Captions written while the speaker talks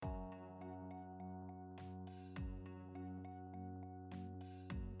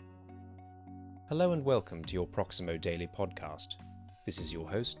Hello and welcome to your Proximo Daily podcast. This is your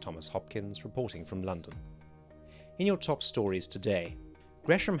host, Thomas Hopkins, reporting from London. In your top stories today,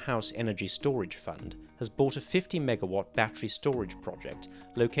 Gresham House Energy Storage Fund has bought a 50 megawatt battery storage project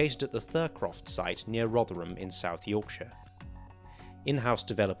located at the Thurcroft site near Rotherham in South Yorkshire. In-house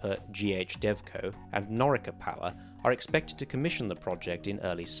developer GH Devco and Norica Power are expected to commission the project in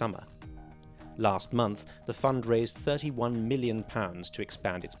early summer. Last month, the fund raised £31 million to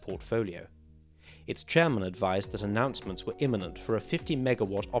expand its portfolio. Its chairman advised that announcements were imminent for a 50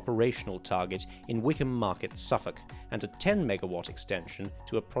 megawatt operational target in Wickham Market, Suffolk, and a 10 megawatt extension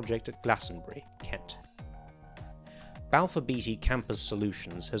to a project at Glastonbury, Kent. Balfour Beatty Campus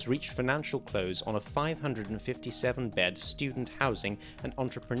Solutions has reached financial close on a 557-bed student housing and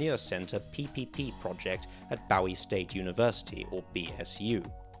entrepreneur centre PPP project at Bowie State University, or BSU.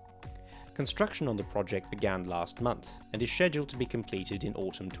 Construction on the project began last month and is scheduled to be completed in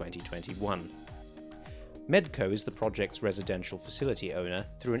autumn 2021. Medco is the project's residential facility owner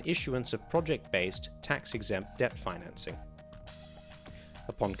through an issuance of project-based, tax-exempt debt financing.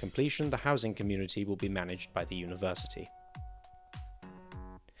 Upon completion, the housing community will be managed by the university.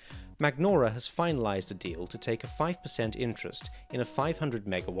 Magnora has finalised a deal to take a 5% interest in a 500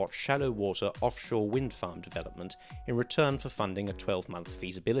 megawatt shallow water offshore wind farm development in return for funding a 12-month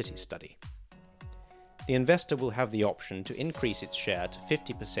feasibility study. The investor will have the option to increase its share to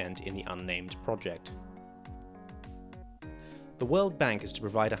 50% in the unnamed project. The World Bank is to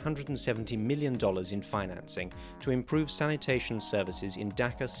provide $170 million in financing to improve sanitation services in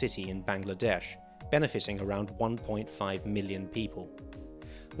Dhaka city in Bangladesh, benefiting around 1.5 million people.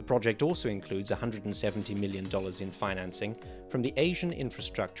 The project also includes $170 million in financing from the Asian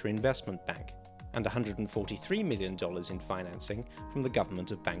Infrastructure Investment Bank and $143 million in financing from the government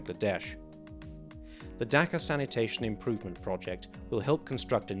of Bangladesh. The Dhaka Sanitation Improvement Project will help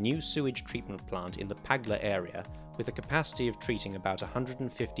construct a new sewage treatment plant in the Pagla area with a capacity of treating about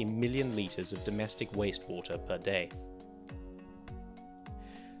 150 million litres of domestic wastewater per day.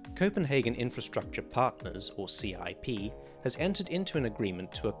 Copenhagen Infrastructure Partners, or CIP, has entered into an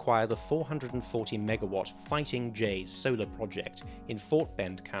agreement to acquire the 440 megawatt Fighting Jays solar project in Fort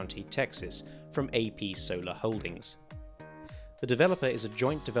Bend County, Texas, from AP Solar Holdings. The developer is a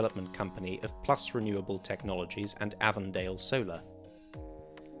joint development company of Plus Renewable Technologies and Avondale Solar.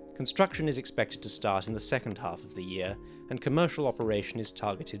 Construction is expected to start in the second half of the year, and commercial operation is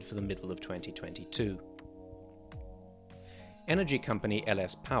targeted for the middle of 2022. Energy company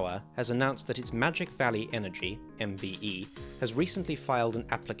LS Power has announced that its Magic Valley Energy, MVE, has recently filed an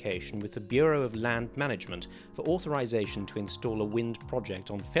application with the Bureau of Land Management for authorization to install a wind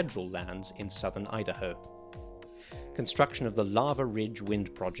project on federal lands in southern Idaho. Construction of the Lava Ridge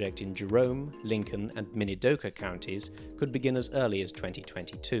Wind Project in Jerome, Lincoln, and Minidoka counties could begin as early as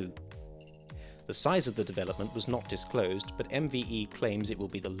 2022. The size of the development was not disclosed, but MVE claims it will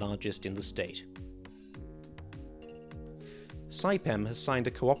be the largest in the state. Saipem has signed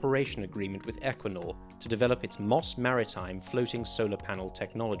a cooperation agreement with Equinor to develop its Moss Maritime floating solar panel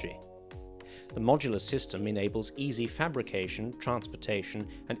technology. The modular system enables easy fabrication, transportation,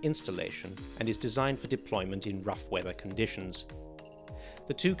 and installation and is designed for deployment in rough weather conditions.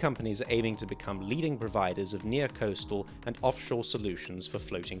 The two companies are aiming to become leading providers of near-coastal and offshore solutions for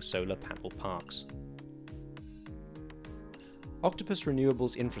floating solar panel parks. Octopus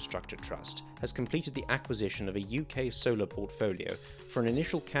Renewables Infrastructure Trust has completed the acquisition of a UK solar portfolio for an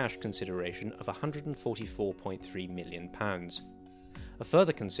initial cash consideration of £144.3 million. A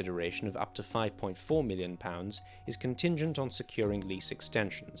further consideration of up to £5.4 million is contingent on securing lease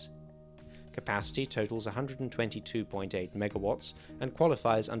extensions. Capacity totals 122.8 megawatts and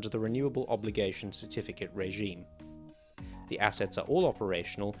qualifies under the Renewable Obligation Certificate regime. The assets are all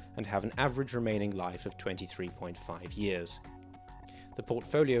operational and have an average remaining life of 23.5 years. The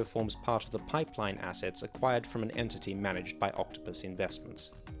portfolio forms part of the pipeline assets acquired from an entity managed by Octopus Investments.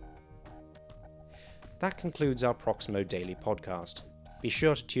 That concludes our Proximo Daily podcast. Be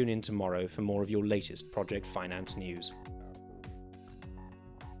sure to tune in tomorrow for more of your latest project finance news.